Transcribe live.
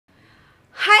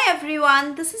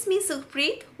everyone, this is me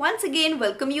Sukhpreet. Once again,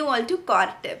 welcome you all to Kaur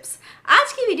Tips.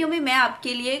 आज की video में मैं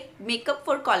आपके लिए makeup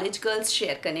for college girls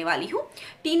share करने वाली हूँ।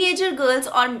 टीनेजर गर्ल्स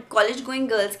और कॉलेज गोइंग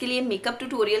गर्ल्स के लिए मेकअप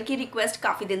ट्यूटोरियल की रिक्वेस्ट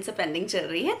काफ़ी दिन से पेंडिंग चल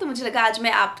रही है, तो मुझे लगा आज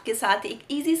मैं आपके साथ एक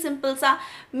इजी सिंपल सा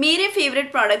मेरे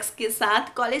फेवरेट प्रोडक्ट्स के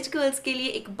साथ कॉलेज गर्ल्स के लिए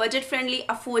एक budget friendly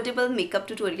affordable makeup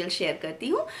tutorial share करती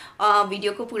हूँ।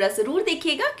 वीडियो को पूरा ज़रूर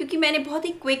देखिएगा क्योंकि मैंने बहुत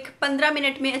ही क्विक 15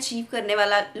 मिनट में अचीव करने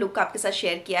वाला लुक आपके साथ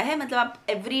शेयर किया है। मतलब आप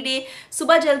एवरीडे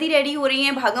सुबह जल्दी रेडी हो रही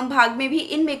हैं, भागम भाग में भी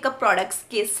इन मेकअप प्रोडक्ट्स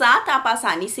के साथ आप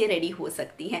आसानी से रेडी हो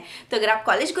सकती हैं। तो अगर आप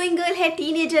कॉलेज गोइंग गर्ल है,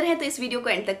 टीनेजर है, तो इस वीडियो को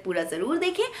एंड तक पूरा ज़रूर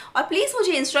देखें और प्लीज़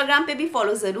मुझे इंस्टाग्राम पे भी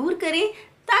फॉलो ज़रूर करें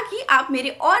ताकि आप मेरे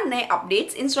और नए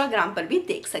अपडेट्स इंस्टाग्राम पर भी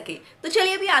देख सकें। तो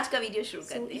चलिए अभी आज का वीडियो शुरू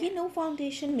करते हैं। ये नो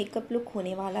फाउंडेशन मेकअप लुक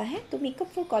होने वाला है। तो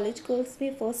मेकअप फॉर कॉलेज गर्ल्स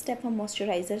में फर्स्ट स्टेप हम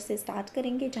मॉइस्चराइज़र से स्टार्ट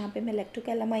करेंगे, जहाँ पे मैं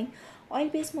Lacto Calamine oil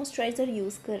based moisturiser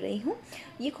use कर रही हूँ।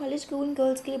 ये कॉलेज गोइंग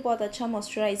गर्ल्स के लिए बहुत अच्छा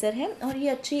मॉइस्चराइज़र है और ये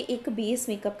अच्छे एक बेस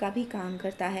मेकअप का भी काम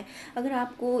करता है। अगर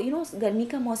आपको गर्मी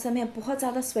का मौसम है, बहुत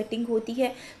ज़्यादा स्वेटिंग होती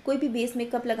है, कोई भी बेस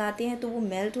मेकअप लगाते हैं तो वो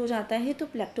मेल्ट हो जाता है, तो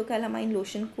लैक्टोकैलामाइन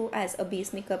लोशन को as a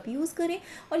base makeup use करें।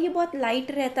 और ये बहुत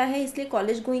लाइट रहता है, इसलिए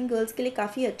कॉलेज गोइंग गर्ल्स के लिए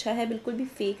काफ़ी अच्छा है। बिल्कुल भी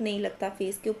फेक नहीं लगता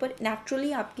फेस के ऊपर,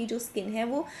 नेचुरली आपकी जो स्किन है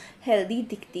वो हेल्दी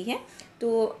दिखती है।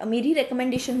 तो मेरी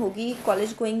रिकमेंडेशन होगी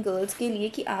कॉलेज गोइंग गर्ल्स के लिए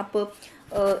कि आप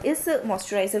इस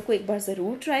मॉइस्चराइज़र को एक बार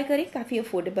ज़रूर ट्राई करें, काफ़ी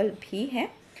अफोर्डेबल भी है।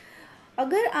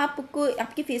 अगर आपको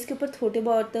आपके फेस के ऊपर थोड़े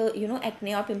बहुत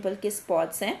एक्ने और पिंपल के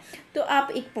स्पॉट्स हैं तो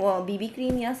आप एक बीबी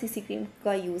क्रीम या सीसी क्रीम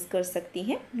का यूज़ कर सकती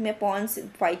हैं। मैं पॉन्ड्स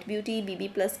वाइट ब्यूटी बीबी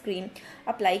प्लस क्रीम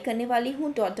अप्लाई करने वाली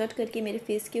हूँ डॉट डॉट करके मेरे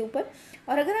फेस के ऊपर।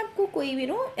 और अगर आपको कोई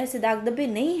ऐसे दाग धब्बे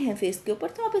नहीं हैं फेस के ऊपर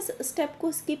तो आप इस स्टेप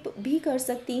को स्किप भी कर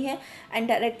सकती हैं एंड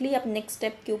डायरेक्टली आप नेक्स्ट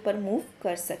स्टेप के ऊपर मूव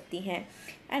कर सकती हैं।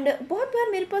 एंड बहुत बार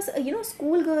मेरे पास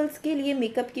स्कूल गर्ल्स के लिए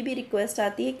मेकअप की भी रिक्वेस्ट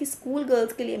आती है कि स्कूल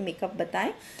गर्ल्स के लिए मेकअप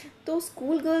बताएं। तो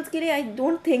स्कूल गर्ल्स के लिए आई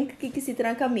डोंट थिंक कि किसी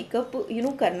तरह का मेकअप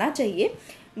करना चाहिए,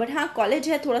 बट हाँ कॉलेज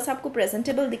है, थोड़ा सा आपको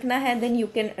प्रेजेंटेबल दिखना है, then you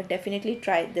can definitely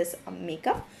try this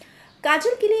makeup.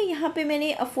 काजल के लिए यहाँ पे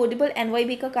मैंने अफोर्डेबल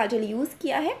NYB का काजल यूज़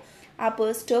किया है। आप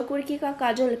स्टर्क वर्की का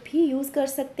काजल भी यूज़ कर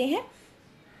सकते हैं।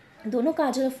 दोनों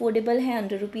काजल अफोर्डेबल हैं,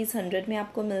 अंडर ₹100 में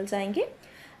आपको मिल जाएंगे।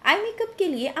 आई मेकअप के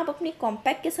लिए आप अपने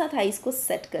कॉम्पैक्ट के साथ आईज़ को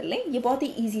सेट कर लें। ये बहुत ही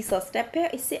इजी सा स्टेप है,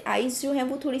 इससे आईज़ जो हैं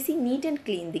वो थोड़ी सी नीट एंड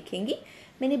क्लीन दिखेंगी।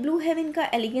 मैंने ब्लू हेवन का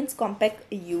एलिगेंस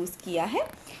कॉम्पैक्ट यूज़ किया है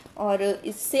और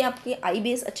इससे आपके आई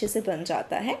बेस अच्छे से बन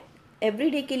जाता है,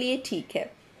 एवरीडे के लिए ठीक है।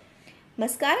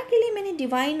 मस्कारा के लिए मैंने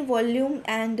divine volume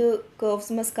and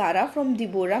curves mascara from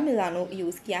डिबोरा Milano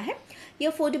use किया है। ये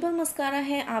अफोर्डेबल मस्कारा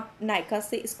है, आप नायका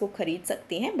से इसको ख़रीद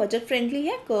सकते हैं। बजट फ्रेंडली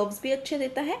है, कर्व्स भी अच्छे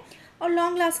देता है और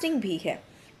लॉन्ग लास्टिंग भी है।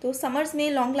 तो समर्स में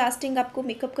लॉन्ग लास्टिंग आपको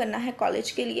मेकअप करना है कॉलेज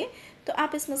के लिए तो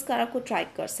आप इस मस्कारा को ट्राई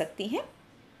कर सकती हैं।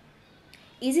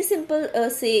 इजी सिंपल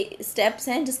से स्टेप्स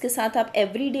हैं जिसके साथ आप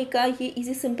एवरीडे का ये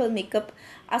इजी सिंपल मेकअप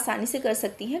आसानी से कर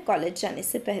सकती हैं कॉलेज जाने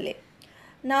से पहले।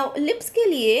 नाउ लिप्स के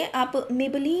लिए आप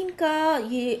मेबेलिन का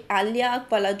ये आलिया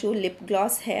वाला जो लिप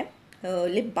ग्लॉस है,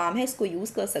 लिप बाम है, इसको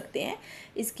यूज़ कर सकते हैं।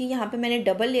 इसकी यहाँ पे मैंने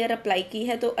डबल लेयर अप्लाई की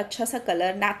है तो अच्छा सा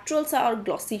कलर, नेचुरल सा और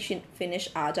ग्लॉसी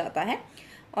फिनिश आ जाता है।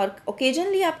 और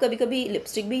ओकेजनली आप कभी कभी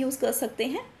लिपस्टिक भी यूज़ कर सकते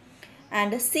हैं।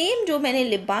 एंड सेम जो मैंने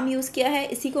लिप बाम यूज़ किया है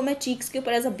इसी को मैं चीक्स के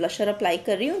ऊपर एज अ ब्लशर अप्लाई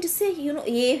कर रही हूँ, जिससे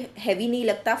ये हैवी नहीं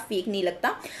लगता, फेक नहीं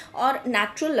लगता और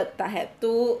नेचुरल लगता है।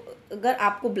 तो अगर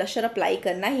आपको ब्लशर अप्लाई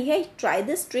करना ही है, try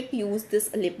this trick, use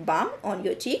this lip balm on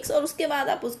your cheeks और उसके बाद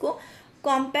आप उसको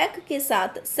कॉम्पैक्ट के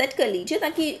साथ सेट कर लीजिए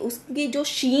ताकि उसकी जो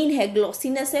शीन है,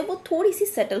 ग्लॉसीनेस है, वो थोड़ी सी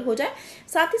सेटल हो जाए।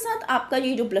 साथ ही साथ आपका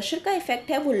ये जो ब्लशर का इफेक्ट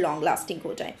है वो लॉन्ग लास्टिंग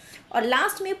हो जाए। और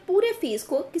लास्ट में पूरे फेस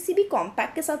को किसी भी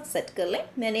कॉम्पैक्ट के साथ सेट कर लें।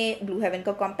 मैंने ब्लू हेवन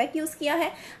का कॉम्पैक्ट यूज़ किया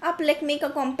है, आप लैक्मे का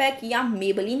कॉम्पैक्ट या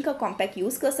मेबेलिन का कॉम्पैक्ट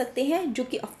यूज़ कर सकते हैं जो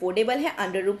कि अफोर्डेबल है,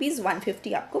 अंडर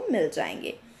 ₹150 आपको मिल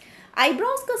जाएंगे।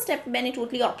 आईब्राउज़ का स्टेप मैंने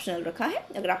टोटली ऑप्शनल रखा है,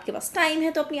 अगर आपके पास टाइम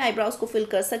है तो अपनी आईब्राउज़ को फिल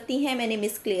कर सकती हैं। मैंने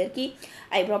मिस क्लेयर की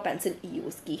आईब्राउ पेंसिल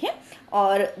यूज़ की है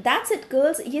और दैट्स इट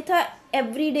गर्ल्स। ये था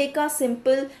एवरीडे का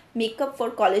simple makeup for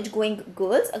college going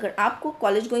girls. अगर आपको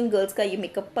कॉलेज गोइंग गर्ल्स का ये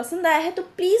मेकअप पसंद आया है तो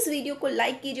प्लीज़ वीडियो को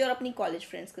लाइक कीजिए और अपनी कॉलेज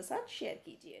फ्रेंड्स के साथ शेयर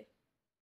कीजिए।